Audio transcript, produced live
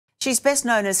She's best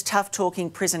known as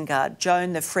tough-talking prison guard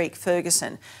Joan the Freak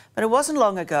Ferguson, but it wasn't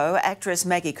long ago actress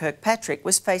Maggie Kirkpatrick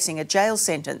was facing a jail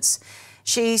sentence.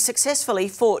 She successfully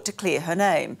fought to clear her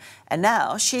name, and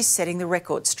now she's setting the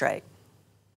record straight.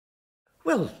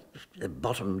 Well, the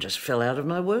bottom just fell out of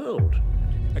my world.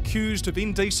 Accused of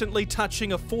indecently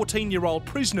touching a 14-year-old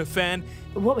prisoner fan.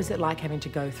 What was it like having to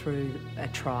go through a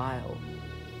trial?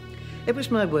 It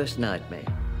was my worst nightmare.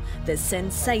 The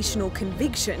sensational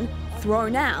conviction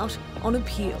thrown out on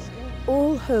appeal.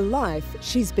 All her life,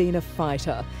 she's been a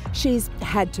fighter. She's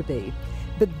had to be.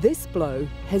 But this blow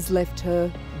has left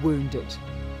her wounded.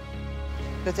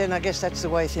 But then I guess that's the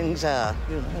way things are,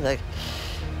 you know, they're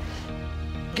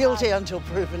guilty until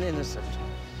proven innocent.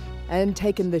 And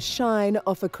taken the shine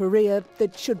off a career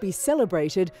that should be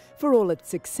celebrated for all its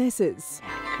successes.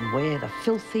 Wear the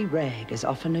filthy rag as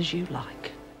often as you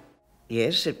like.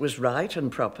 Yes, it was right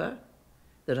and proper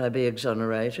that I be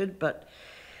exonerated, but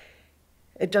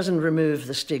it doesn't remove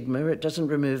the stigma, it doesn't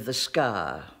remove the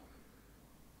scar,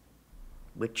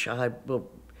 which I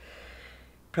will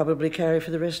probably carry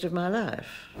for the rest of my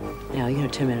life. Now, you're going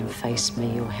to turn around and face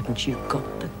me, or haven't you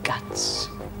got the guts?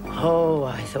 Oh,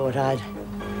 I thought I'd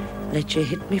let you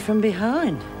hit me from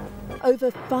behind.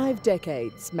 Over 5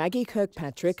 decades, Maggie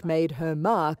Kirkpatrick made her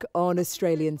mark on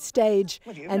Australian stage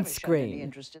and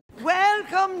screen.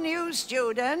 Welcome, new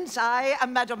students. I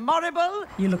am Madam Morrible.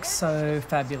 You look so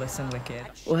fabulous and wicked.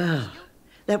 Wow,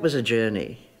 that was a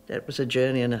journey. That was a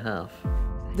journey and a half.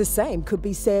 The same could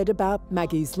be said about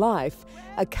Maggie's life,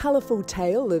 a colourful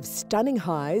tale of stunning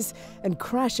highs and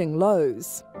crashing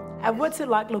lows. And what's it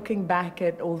like looking back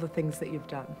at all the things that you've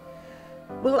done?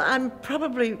 Well, I'm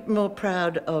probably more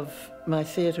proud of my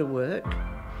theatre work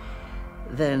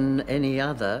than any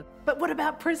other. But what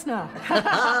about Prisoner?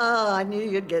 Oh, I knew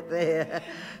you'd get there. It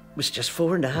was just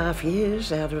 4.5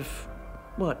 years out of,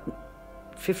 what,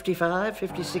 55,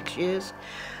 56 years?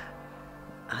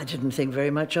 I didn't think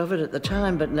very much of it at the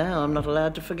time, but now I'm not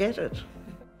allowed to forget it.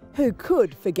 Who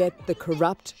could forget the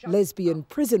corrupt lesbian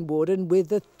prison warden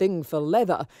with a thing for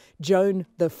leather, Joan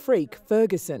the Freak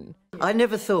Ferguson? I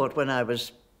never thought when I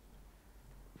was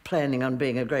planning on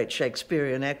being a great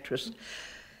Shakespearean actress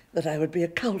that I would be a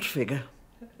cult figure.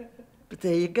 But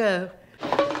there you go.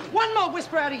 One more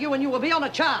whisper out of you and you will be on a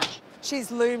charge.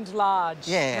 She's loomed large,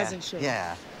 hasn't she?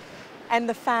 Yeah. And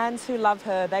the fans who love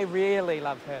her, they really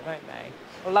love her, don't they?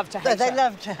 Or love to hate her. They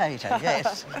love to hate her,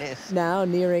 yes, yes. Now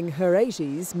nearing her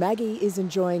 80s, Maggie is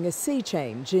enjoying a sea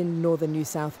change in northern New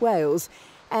South Wales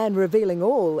and revealing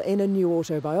all in a new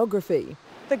autobiography.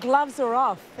 The gloves are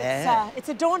off. Yeah. It's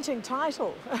a daunting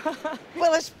title.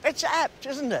 Well, it's apt,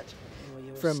 isn't it?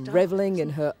 From revelling in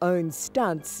her own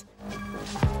stunts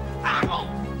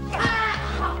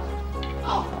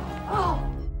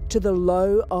to the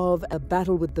low of a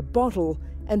battle with the bottle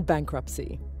and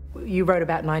bankruptcy. You wrote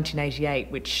about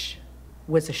 1988, which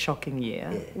was a shocking year.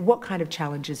 Yeah. What kind of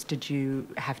challenges did you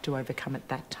have to overcome at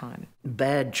that time?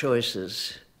 Bad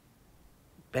choices,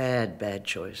 bad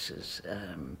choices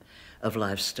of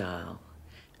lifestyle.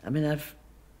 I mean, I've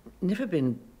never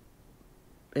been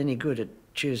any good at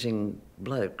choosing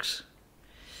blokes.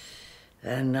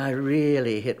 And I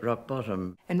really hit rock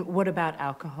bottom. And what about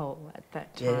alcohol at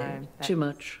that time? Yeah, too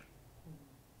much.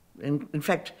 In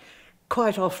fact,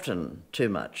 quite often too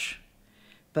much.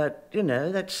 But, you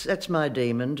know, that's my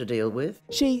demon to deal with.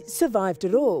 She survived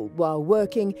it all while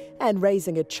working and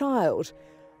raising a child,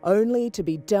 only to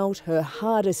be dealt her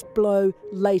hardest blow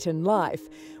late in life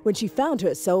when she found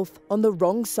herself on the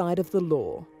wrong side of the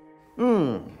law.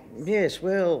 Yes,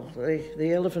 well,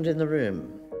 the elephant in the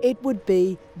room. It would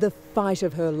be the fight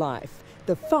of her life,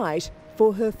 the fight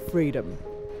for her freedom.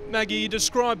 Maggie, you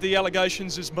described the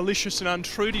allegations as malicious and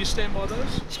untrue. Do you stand by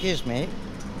those? Excuse me.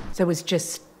 So it was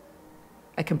just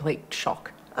a complete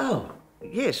shock. Oh,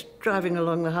 yes, driving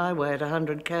along the highway at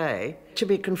 100k, to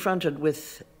be confronted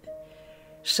with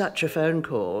such a phone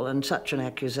call and such an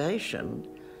accusation.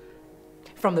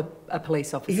 From a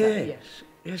police officer?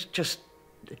 Yes, just,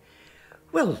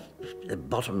 well, the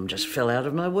bottom just fell out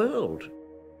of my world.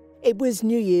 It was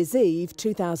New Year's Eve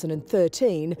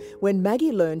 2013 when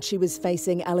Maggie learned she was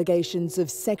facing allegations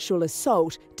of sexual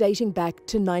assault dating back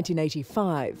to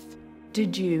 1985.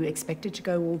 Did you expect it to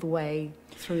go all the way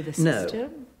through the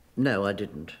system? No, I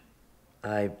didn't.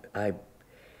 I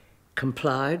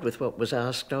complied with what was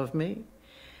asked of me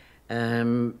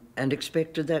and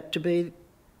expected that to be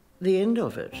the end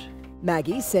of it.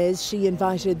 Maggie says she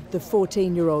invited the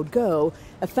 14-year-old girl,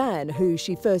 a fan who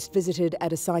she first visited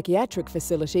at a psychiatric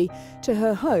facility, to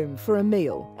her home for a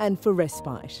meal and for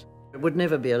respite. It would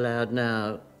never be allowed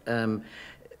now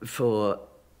for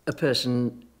a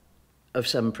person of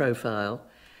some profile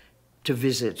to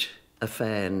visit a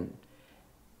fan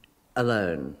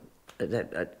alone.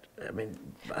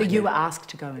 But you were asked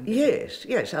to go and visit?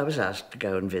 Yes, I was asked to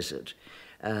go and visit.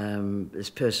 This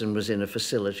person was in a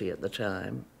facility at the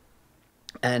time.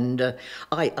 And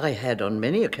I had on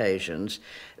many occasions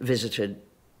visited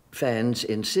fans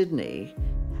in Sydney.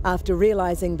 After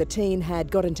realising the teen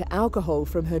had got into alcohol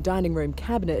from her dining room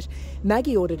cabinet,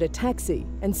 Maggie ordered a taxi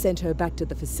and sent her back to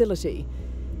the facility.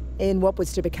 In what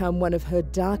was to become one of her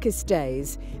darkest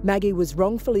days, Maggie was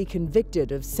wrongfully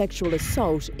convicted of sexual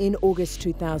assault in August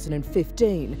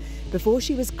 2015, before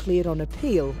she was cleared on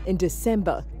appeal in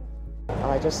December.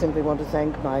 I just simply want to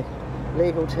thank my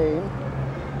legal team,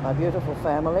 my beautiful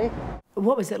family.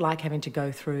 What was it like having to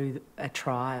go through a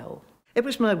trial? It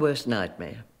was my worst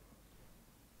nightmare.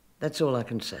 That's all I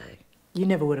can say. You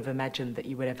never would have imagined that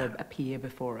you would ever appear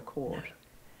before a court. No.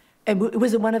 And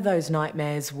was it one of those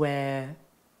nightmares where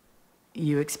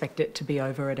you expect it to be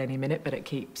over at any minute, but it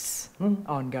keeps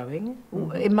on going?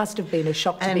 It must have been a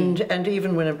shock to me. And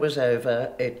even when it was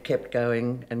over, it kept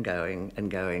going and going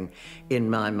and going in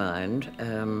my mind,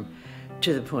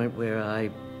 to the point where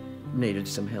I needed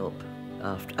some help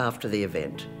after the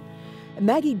event.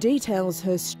 Maggie details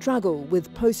her struggle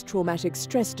with post-traumatic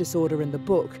stress disorder in the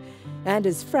book, and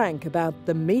is frank about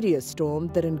the media storm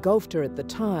that engulfed her at the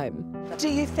time. Do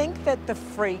you think that the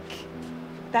freak,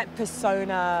 that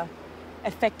persona,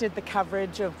 affected the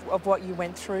coverage of what you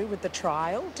went through with the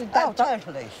trial? Did that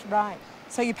Totally. Right.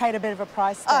 So you paid a bit of a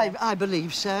price there? I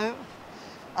believe so.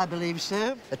 I believe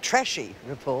so. The trashy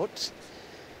reports,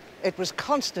 it was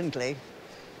constantly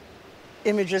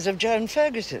images of Joan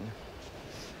Ferguson.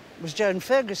 It was Joan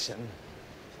Ferguson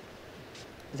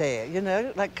there, you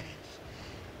know, like...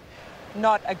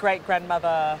 Not a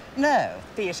great-grandmother... No.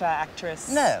 Theatre actress?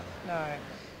 No. No.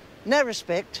 No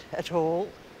respect at all.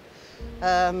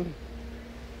 But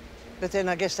then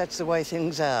I guess that's the way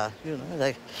things are, you know,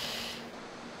 they...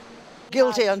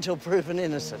 Guilty until proven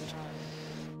innocent.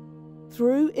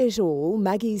 Through it all,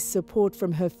 Maggie's support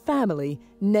from her family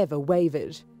never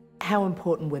wavered. How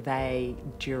important were they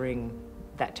during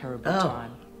that terrible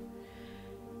time?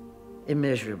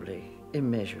 Immeasurably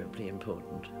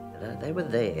important. They were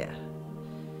there,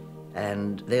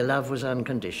 and their love was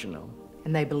unconditional.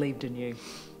 And they believed in you.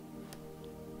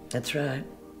 That's right.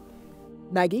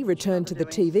 Maggie returned to the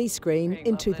TV screen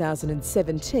in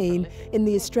 2017 in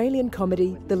the Australian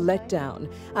comedy The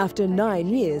Letdown, after 9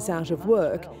 years out of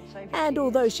work. And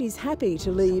although she's happy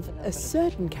to leave a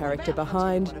certain character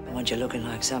behind... I want you looking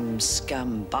like some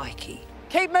scum bikey.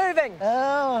 Keep moving!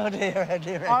 Oh dear, oh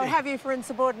dear, oh dear. I'll have you for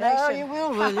insubordination. Oh, you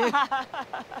will you?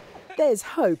 There's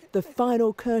hope the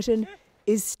final curtain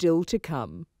is still to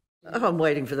come. Oh, I'm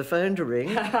waiting for the phone to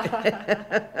ring.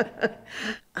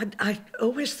 I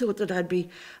always thought that I'd be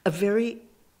a very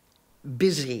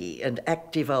busy and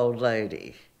active old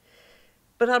lady.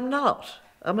 But I'm not.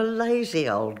 I'm a lazy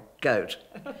old goat.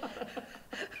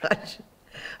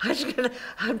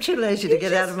 I'm too lazy to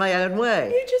get out of my own way.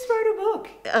 You just wrote a book.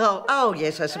 Oh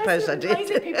yes, I suppose I did.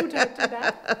 Lazy people don't do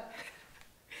that.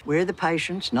 We're the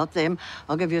patients, not them.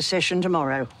 I'll give you a session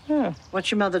tomorrow. Yeah.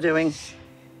 What's your mother doing?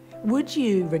 Would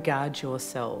you regard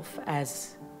yourself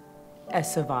as a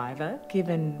survivor,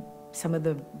 given some of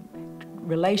the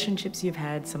relationships you've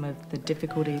had, some of the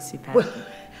difficulties you've had? Well,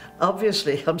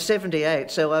 obviously, I'm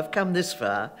 78, so I've come this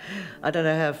far. I don't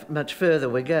know how much further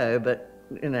we go, but,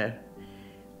 you know,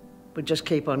 we just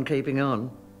keep on keeping on.